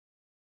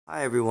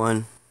Hi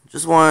everyone,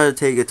 just wanted to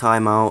take a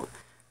time out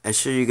and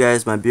show you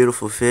guys my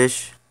beautiful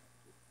fish.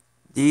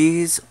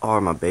 These are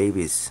my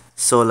babies.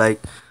 So I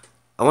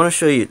want to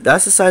show you,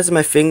 that's the size of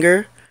my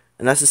finger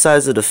and that's the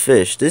size of the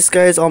fish. This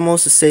guy is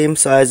almost the same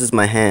size as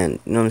my hand,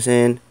 you know what I'm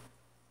saying?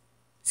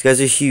 These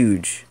guys are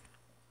huge.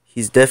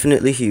 He's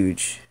definitely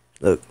huge.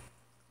 Look,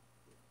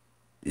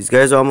 these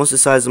guys are almost the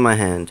size of my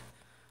hand.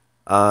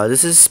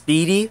 This is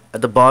Speedy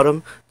at the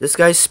bottom. This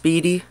guy's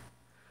Speedy.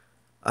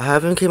 I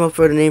haven't came up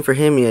with a name for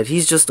him yet.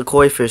 He's just a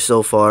koi fish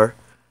so far.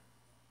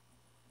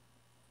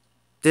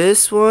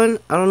 This one,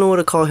 I don't know what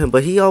to call him,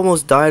 but he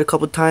almost died a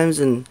couple times,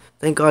 and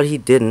thank God he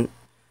didn't.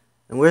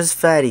 And where's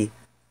Fatty?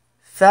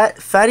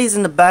 Fatty's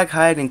in the back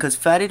hiding, because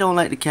Fatty don't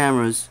like the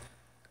cameras.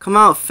 Come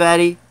out,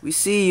 Fatty. We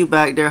see you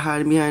back there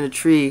hiding behind a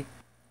tree.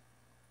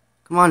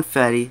 Come on,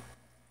 Fatty.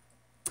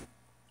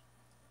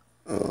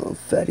 Oh,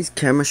 Fatty's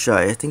camera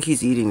shy. I think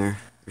he's eating her.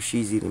 Or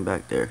she's eating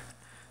back there.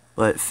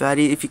 But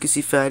Fatty, if you can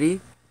see Fatty.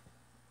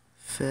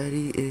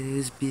 Fatty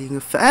is being a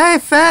Hey,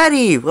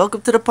 Fatty!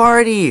 Welcome to the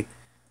party!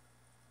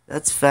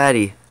 That's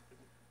Fatty.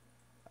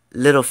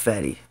 Little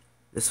Fatty.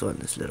 This one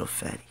is Little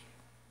Fatty.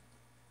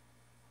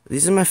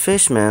 These are my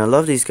fish, man. I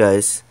love these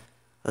guys.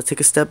 I'll take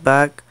a step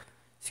back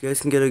so you guys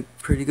can get a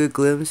pretty good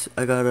glimpse.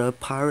 I got a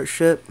pirate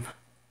ship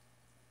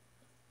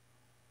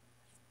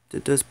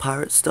that does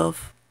pirate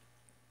stuff.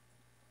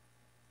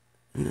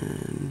 And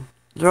then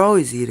they're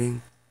always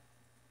eating.